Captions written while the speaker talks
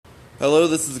Hello,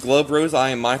 this is Glove Rose. I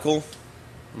am Michael,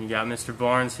 And you got Mr.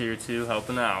 Barnes here too,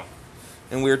 helping out.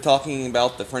 and we are talking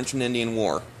about the French and Indian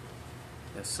War.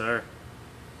 Yes, sir.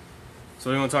 So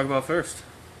what do you want to talk about first?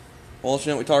 Well,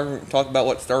 shouldn't we talk about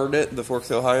what started it, the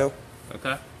Forks, Ohio?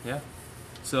 Okay, yeah.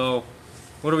 So,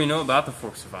 what do we know about the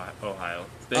Forks of Ohio?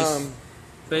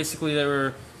 Basically, they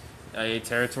were a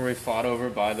territory fought over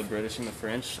by the British and the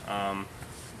French.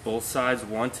 Both sides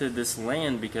wanted this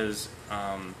land because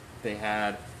they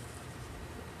had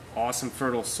awesome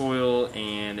fertile soil,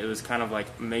 and it was kind of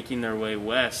like making their way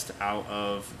west out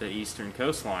of the eastern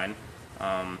coastline.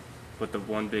 But the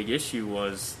one big issue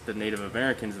was the Native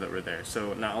Americans that were there.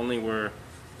 So not only were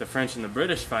the French and the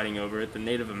British fighting over it, the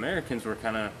Native Americans were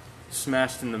kind of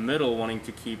smashed in the middle, wanting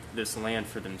to keep this land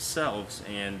for themselves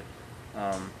and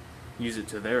use it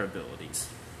to their abilities.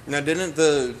 Now, didn't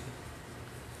the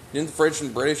French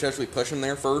and British actually push them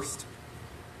there first?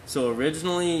 So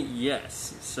originally,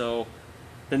 yes. So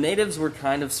the natives were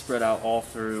kind of spread out all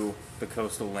through the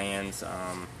coastal lands,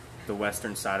 the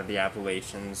western side of the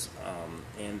Appalachians,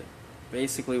 and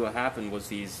basically what happened was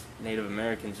these Native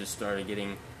Americans just started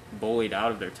getting bullied out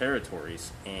of their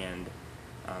territories, and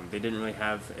they didn't really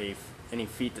have any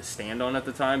feet to stand on at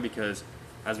the time because,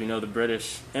 as we know, the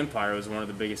British Empire was one of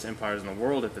the biggest empires in the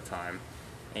world at the time,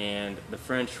 and the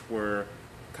French were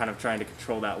kind of trying to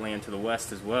control that land to the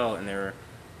west as well, and they were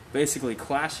basically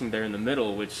clashing there in the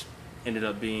middle, which ended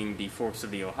up being the Forks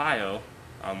of the Ohio,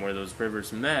 where those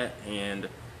rivers met, and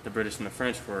the British and the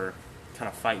French were kind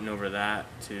of fighting over that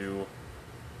to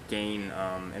gain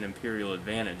an imperial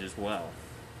advantage as well.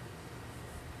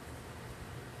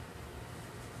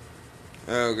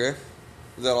 Okay.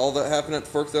 Is that all that happened at the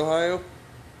Forks, Ohio?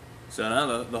 So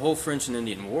now the whole French and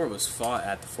Indian War was fought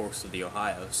at the Forks of the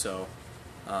Ohio. So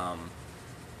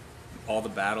all the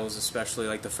battles, especially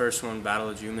like the first one, Battle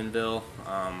of Jumonville,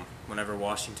 whenever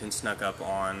Washington snuck up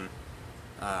on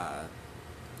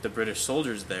the British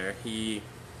soldiers there, he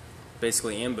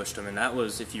basically ambushed them. And that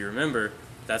was, if you remember,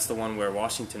 that's the one where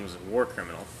Washington was a war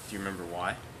criminal. Do you remember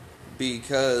why?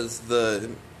 Because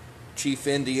the chief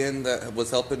Indian that was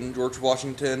helping George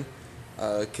Washington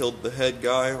killed the head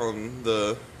guy on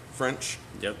the French.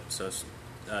 Yep, so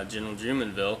General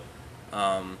Jumonville,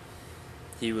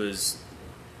 he was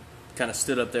kind of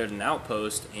stood up there at an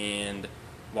outpost, and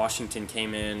Washington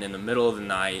came in the middle of the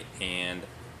night and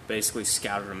basically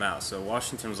scouted him out. So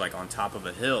Washington was like on top of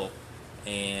a hill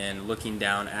and looking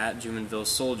down at Jumonville's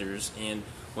soldiers. And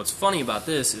what's funny about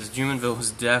this is Jumonville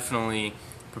was definitely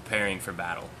preparing for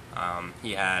battle.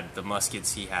 He had the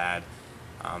muskets, he had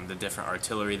the different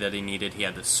artillery that he needed, he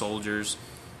had the soldiers,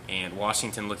 and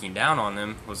Washington looking down on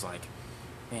them was like,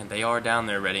 man, they are down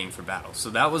there readying for battle. So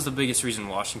that was the biggest reason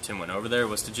Washington went over there,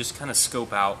 was to just kind of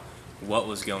scope out what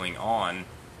was going on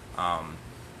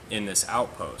in this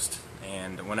outpost.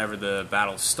 And whenever the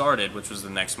battle started, which was the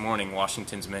next morning,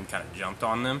 Washington's men kind of jumped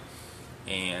on them,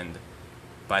 and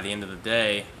by the end of the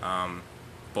day,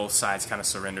 both sides kind of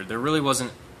surrendered. There really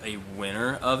wasn't a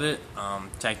winner of it.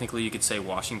 Technically, you could say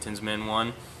Washington's men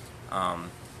won,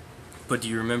 but do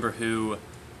you remember who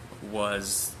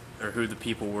the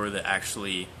people were that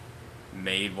actually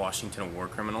made Washington a war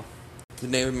criminal? The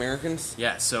Native Americans?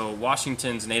 Yeah, so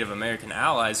Washington's Native American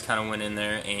allies kind of went in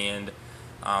there, and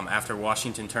after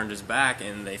Washington turned his back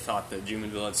and they thought that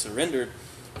Jumonville had surrendered,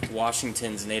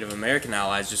 Washington's Native American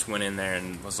allies just went in there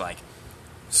and was like,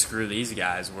 screw these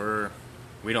guys,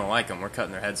 we don't like them, we're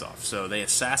cutting their heads off. So they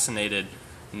assassinated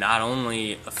not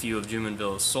only a few of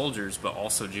Jumonville's soldiers, but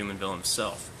also Jumonville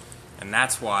himself. And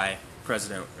that's why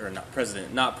not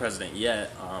president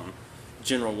yet,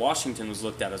 General Washington was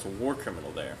looked at as a war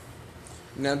criminal there.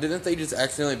 Now, didn't they just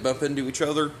accidentally bump into each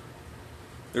other?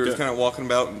 They were just kind of walking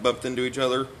about and bumped into each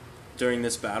other? During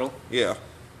this battle? Yeah.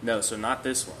 No, so not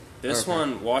this one. This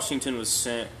one, Washington was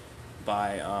sent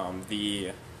by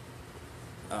the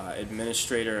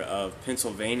administrator of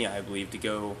Pennsylvania, I believe, to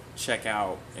go check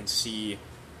out and see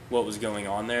what was going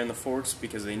on there in the Forks,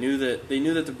 because they knew that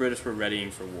the British were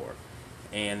readying for war,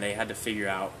 and they had to figure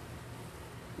out,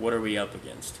 what are we up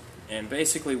against? And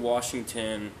basically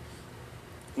Washington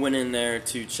went in there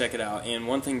to check it out, and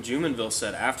one thing Jumonville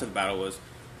said after the battle was,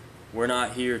 we're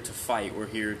not here to fight, we're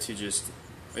here to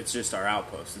it's just our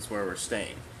outpost, it's where we're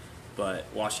staying. But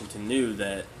Washington knew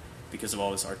that because of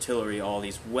all this artillery, all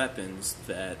these weapons,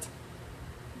 that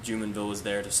Jumonville was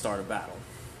there to start a battle.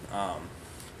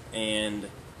 And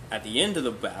at the end of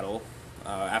the battle,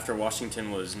 after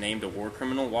Washington was named a war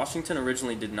criminal, Washington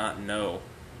originally did not know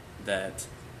that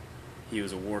he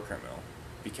was a war criminal,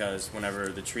 because whenever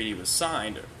the treaty was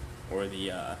signed, or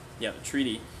the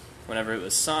treaty, whenever it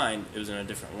was signed, it was in a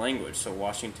different language, so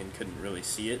Washington couldn't really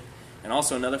see it. And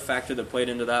also another factor that played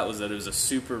into that was that it was a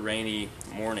super rainy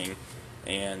morning,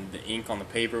 and the ink on the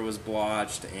paper was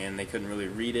blotched, and they couldn't really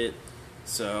read it.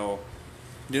 So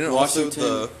Didn't also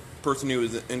the person who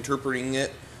was interpreting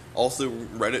it also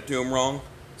read it to him wrong?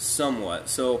 Somewhat.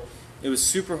 So it was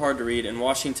super hard to read, and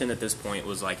Washington at this point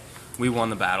was like, we won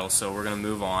the battle, so we're going to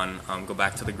move on, go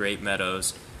back to the Great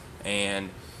Meadows. And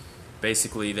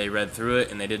basically they read through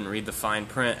it, and they didn't read the fine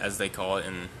print, as they call it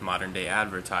in modern-day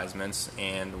advertisements,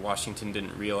 and Washington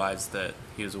didn't realize that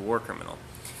he was a war criminal.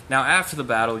 Now, after the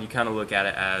battle, you kind of look at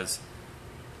it as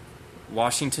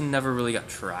Washington never really got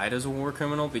tried as a war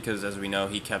criminal because, as we know,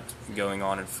 he kept going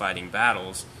on and fighting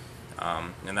battles.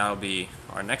 And that'll be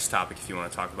our next topic, if you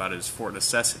want to talk about it, is Fort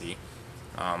Necessity,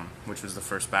 which was the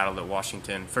first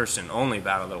and only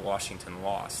battle that Washington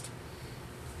lost.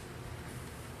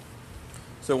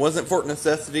 So wasn't Fort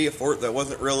Necessity a fort that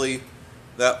wasn't really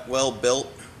that well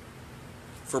built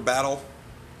for battle?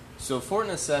 So Fort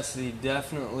Necessity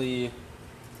definitely,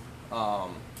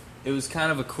 it was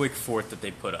kind of a quick fort that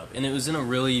they put up. And it was in a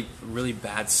really, really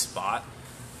bad spot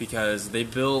because they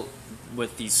built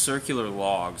with these circular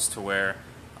logs to where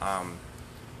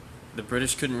the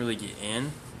British couldn't really get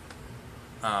in,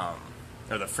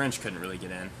 or the French couldn't really get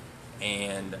in.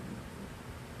 And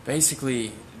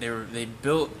basically they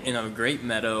built in a great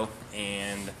meadow,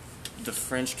 and the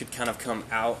French could kind of come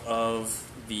out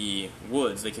of the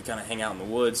woods. They could kind of hang out in the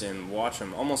woods and watch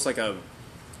them, almost like a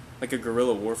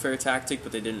guerrilla warfare tactic,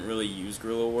 but they didn't really use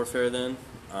guerrilla warfare then.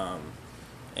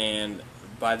 And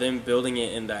by them building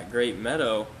it in that great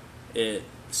meadow, it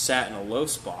sat in a low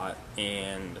spot,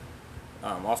 and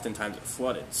oftentimes it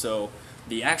flooded. So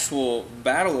the actual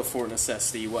Battle of Fort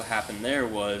Necessity, what happened there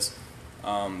was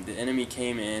the enemy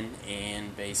came in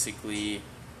and basically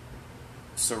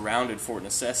surrounded Fort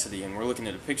Necessity, and we're looking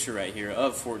at a picture right here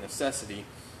of Fort Necessity.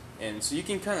 And so you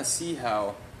can kind of see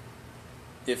how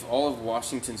if all of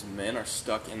Washington's men are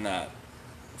stuck in that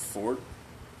fort,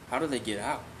 how do they get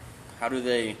out? How do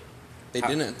they... They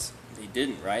didn't. They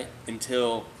didn't, right?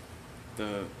 Until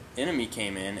the enemy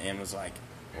came in and was like,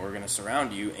 we're going to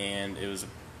surround you, and it was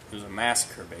a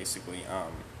massacre, basically.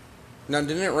 Now,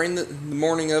 didn't it rain the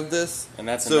morning of this? And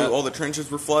that's so all the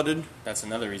trenches were flooded? That's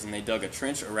another reason. They dug a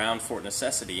trench around Fort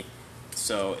Necessity,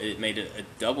 so it made it a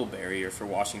double barrier for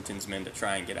Washington's men to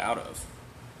try and get out of.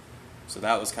 So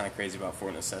that was kind of crazy about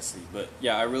Fort Necessity. But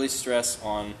yeah, I really stress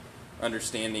on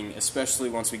understanding, especially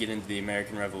once we get into the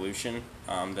American Revolution,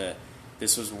 that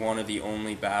this was one of the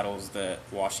only battles that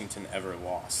Washington ever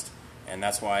lost. And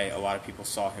that's why a lot of people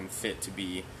saw him fit to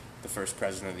be the first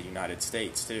president of the United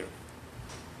States, too.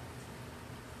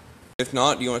 If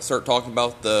not, do you want to start talking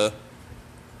about the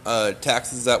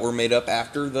taxes that were made up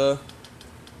after the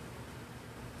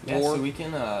war? So we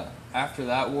can, after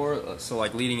that war, so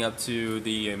like leading up to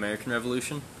the American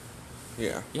Revolution?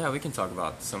 Yeah. Yeah, we can talk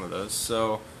about some of those.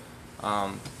 So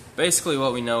basically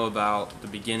what we know about the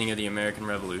beginning of the American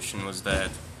Revolution was that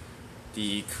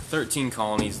the 13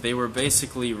 colonies, they were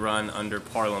basically run under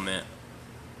Parliament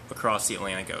across the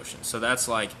Atlantic Ocean. So that's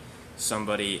like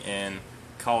somebody in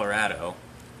Colorado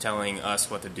telling us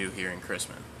what to do here in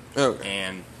Chrisman. Okay.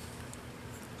 And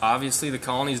obviously the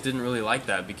colonies didn't really like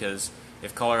that, because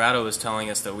if Colorado was telling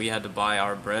us that we had to buy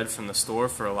our bread from the store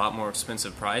for a lot more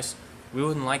expensive price, we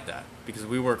wouldn't like that, because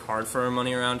we work hard for our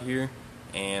money around here,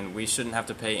 and we shouldn't have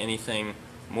to pay anything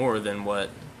more than what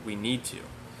we need to.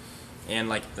 And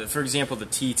like, for example, the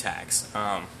tea tax.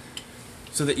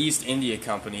 So the East India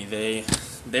Company,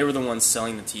 they were the ones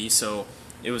selling the tea, so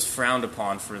it was frowned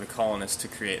upon for the colonists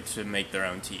to make their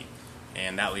own tea.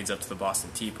 And that leads up to the Boston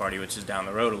Tea Party, which is down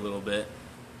the road a little bit.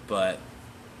 But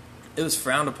it was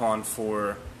frowned upon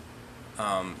for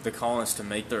the colonists to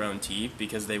make their own tea,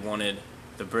 because the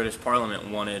British Parliament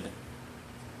wanted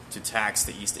to tax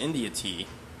the East India tea,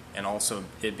 and also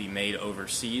it be made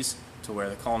overseas, to where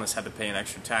the colonists had to pay an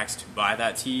extra tax to buy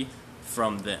that tea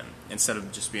from them, instead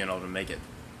of just being able to make it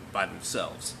by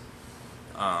themselves.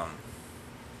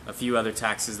 A few other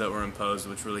taxes that were imposed,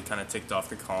 which really kind of ticked off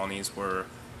the colonies, were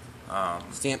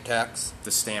Stamp tax.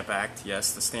 the Stamp Act.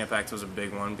 Yes, the Stamp Act was a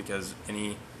big one, because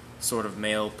any sort of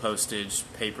mail, postage,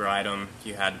 paper item,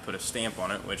 you had to put a stamp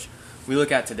on it, which we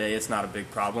look at today, it's not a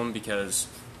big problem, because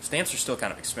stamps are still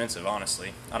kind of expensive,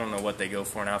 honestly. I don't know what they go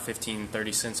for now, 15,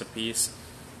 30 cents a piece.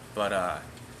 But,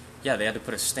 yeah, they had to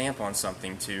put a stamp on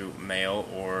something to mail,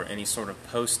 or any sort of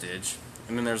postage.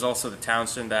 And then there's also the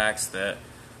Townshend Acts that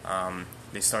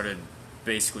they started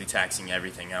basically taxing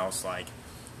everything else, like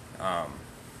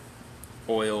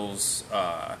oils,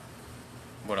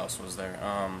 what else was there?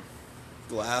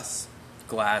 Glass,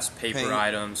 paper paint.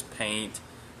 items, paint.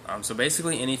 So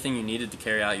basically anything you needed to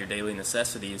carry out your daily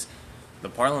necessities, the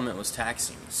Parliament was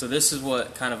taxing. So this is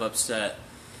what kind of upset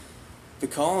the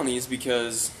colonies,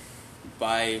 because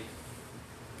by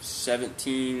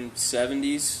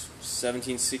 1770s,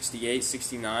 1768,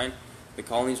 69, the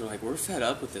colonies were like, we're fed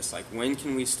up with this. Like, when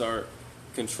can we start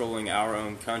controlling our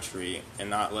own country and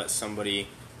not let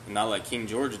King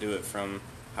George do it from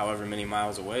however many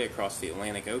miles away across the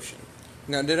Atlantic Ocean?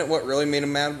 Now, didn't what really made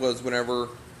him mad was whenever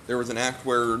there was an act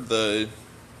where the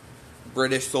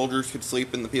British soldiers could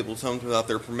sleep in the people's homes without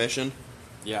their permission?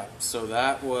 Yeah, so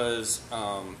that was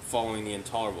following the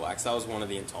Intolerable Acts. That was one of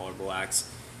the Intolerable Acts,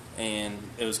 and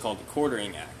it was called the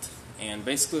Quartering Act. And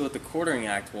basically what the Quartering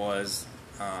Act was,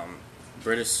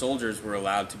 British soldiers were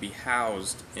allowed to be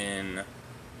housed in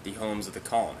the homes of the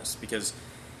colonists, because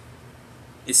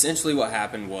essentially what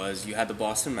happened was you had the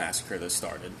Boston Massacre that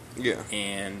started. Yeah.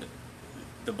 And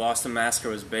the Boston Massacre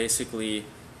was basically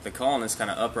the colonists kind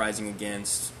of uprising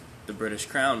against the British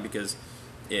Crown, because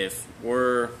if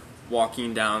we're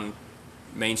walking down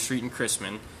Main Street in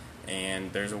Crispin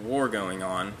and there's a war going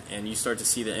on and you start to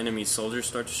see the enemy soldiers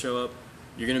start to show up,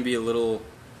 you're going to be a little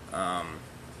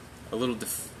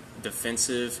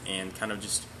defensive and kind of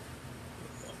just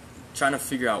trying to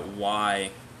figure out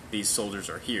why these soldiers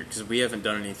are here, because we haven't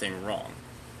done anything wrong.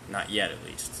 Not yet, at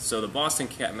least. So the Boston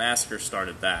Massacre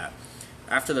started that.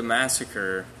 After the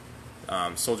massacre,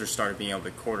 soldiers started being able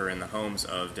to quarter in the homes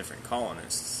of different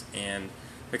colonists, and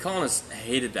the colonists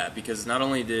hated that, because not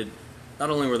only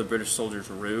were the British soldiers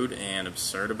rude and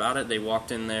absurd about it, they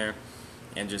walked in there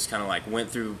and just kind of like went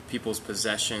through people's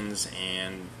possessions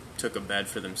and took a bed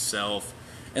for themselves.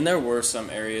 And there were some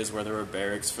areas where there were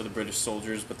barracks for the British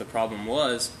soldiers, but the problem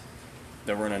was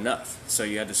there weren't enough. So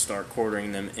you had to start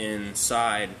quartering them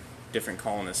inside different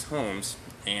colonist homes.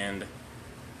 And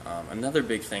another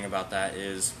big thing about that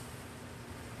is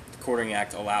the Quartering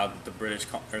Act allowed the British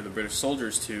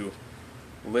soldiers to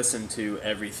listen to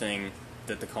everything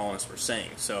that the colonists were saying.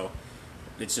 So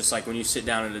it's just like when you sit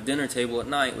down at a dinner table at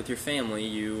night with your family,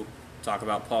 you talk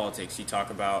about politics, you talk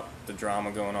about the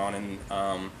drama going on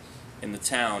in the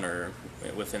town or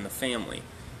within the family.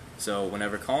 So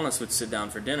whenever colonists would sit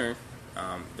down for dinner,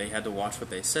 they had to watch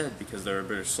what they said, because there were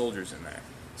British soldiers in there.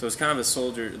 So it's kind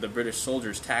of the British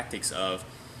soldiers' tactics of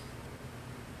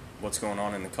what's going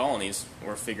on in the colonies.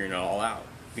 We're figuring it all out,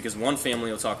 because one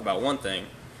family will talk about one thing,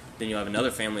 then you'll have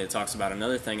another family that talks about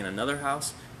another thing in another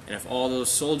house, and if all those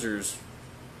soldiers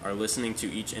are listening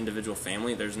to each individual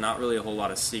family, there's not really a whole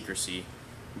lot of secrecy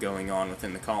going on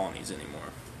within the colonies anymore.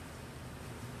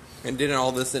 And didn't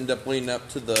all this end up leading up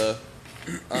to the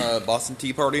Boston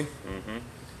Tea Party? Mm-hmm.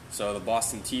 So the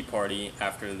Boston Tea Party,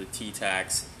 after the tea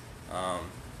tax,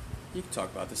 you can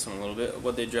talk about this one a little bit.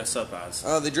 What they dress up as?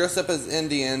 They dressed up as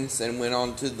Indians and went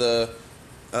on to the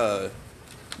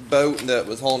boat that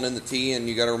was hauling in the tea, and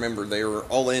you got to remember they were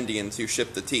all Indians who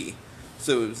shipped the tea,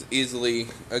 so it was easily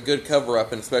a good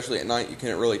cover-up, and especially at night you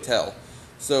couldn't really tell.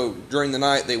 So during the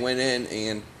night they went in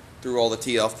and threw all the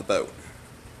tea off the boat.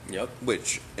 Yep.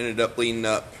 Which ended up leading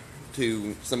up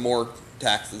to some more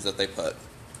taxes that they put.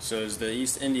 So it was the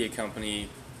East India Company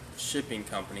shipping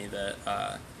company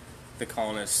that the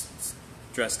colonists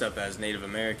dressed up as Native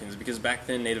Americans, because back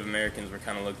then Native Americans were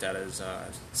kind of looked at as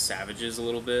savages a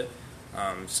little bit.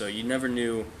 So you never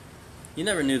knew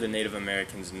the Native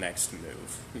Americans' next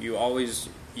move.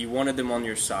 You wanted them on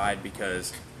your side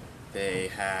because they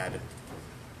had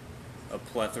a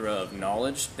plethora of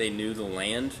knowledge. They knew the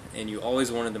land, and you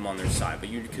always wanted them on their side, but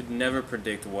you could never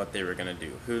predict what they were going to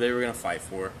do, who they were going to fight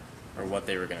for, or what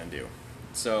they were going to do.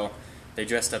 So they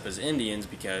dressed up as Indians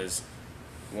because,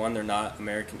 one, they're not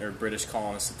American or British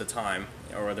colonists at the time,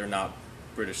 or they're not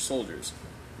British soldiers.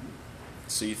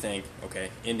 So you think, okay,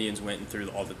 Indians went and threw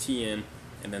all the tea in,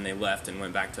 and then they left and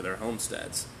went back to their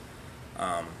homesteads.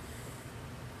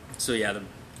 So yeah,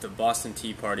 the Boston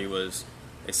Tea Party was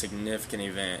a significant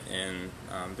event in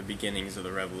the beginnings of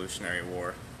the Revolutionary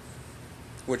War.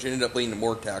 Which ended up leading to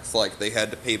more tax, like they had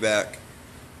to pay back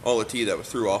all the tea that was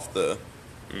threw off the...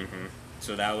 Mm-hmm.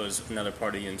 So that was another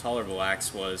part of the Intolerable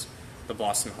Acts, was the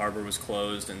Boston Harbor was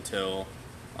closed until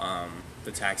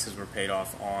the taxes were paid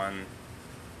off on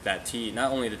that tea.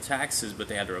 Not only the taxes, but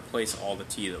they had to replace all the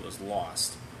tea that was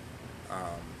lost.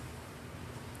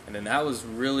 And then that was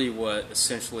really what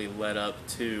essentially led up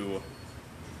to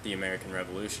the American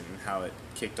Revolution, how it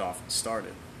kicked off and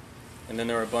started. And then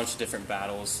there were a bunch of different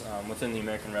battles within the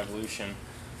American Revolution,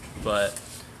 but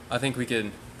I think we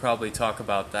could probably talk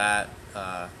about that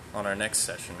on our next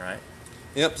session, right?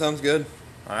 Yep, sounds good.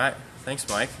 All right. Thanks,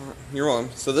 Mike. You're welcome.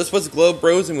 So this was Globe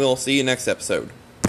Bros, and we'll see you next episode.